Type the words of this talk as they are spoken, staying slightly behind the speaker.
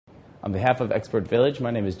On behalf of Expert Village, my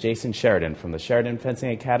name is Jason Sheridan from the Sheridan Fencing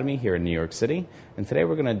Academy here in New York City, and today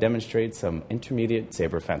we're going to demonstrate some intermediate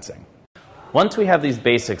saber fencing. Once we have these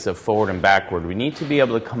basics of forward and backward, we need to be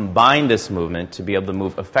able to combine this movement to be able to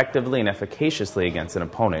move effectively and efficaciously against an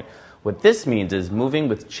opponent. What this means is moving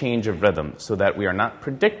with change of rhythm so that we are not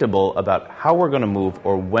predictable about how we're going to move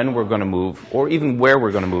or when we're going to move or even where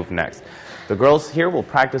we're going to move next. The girls here will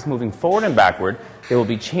practice moving forward and backward. They will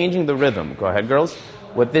be changing the rhythm. Go ahead, girls.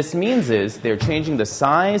 What this means is they're changing the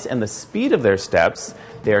size and the speed of their steps.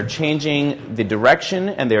 They're changing the direction,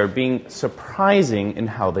 and they're being surprising in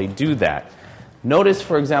how they do that. Notice,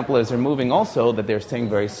 for example, as they're moving also, that they're staying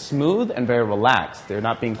very smooth and very relaxed. They're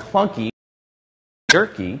not being clunky,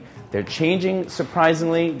 jerky. They're changing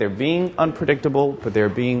surprisingly. They're being unpredictable, but they're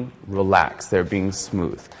being relaxed. They're being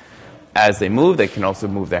smooth. As they move, they can also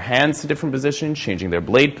move their hands to different positions, changing their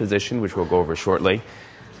blade position, which we'll go over shortly.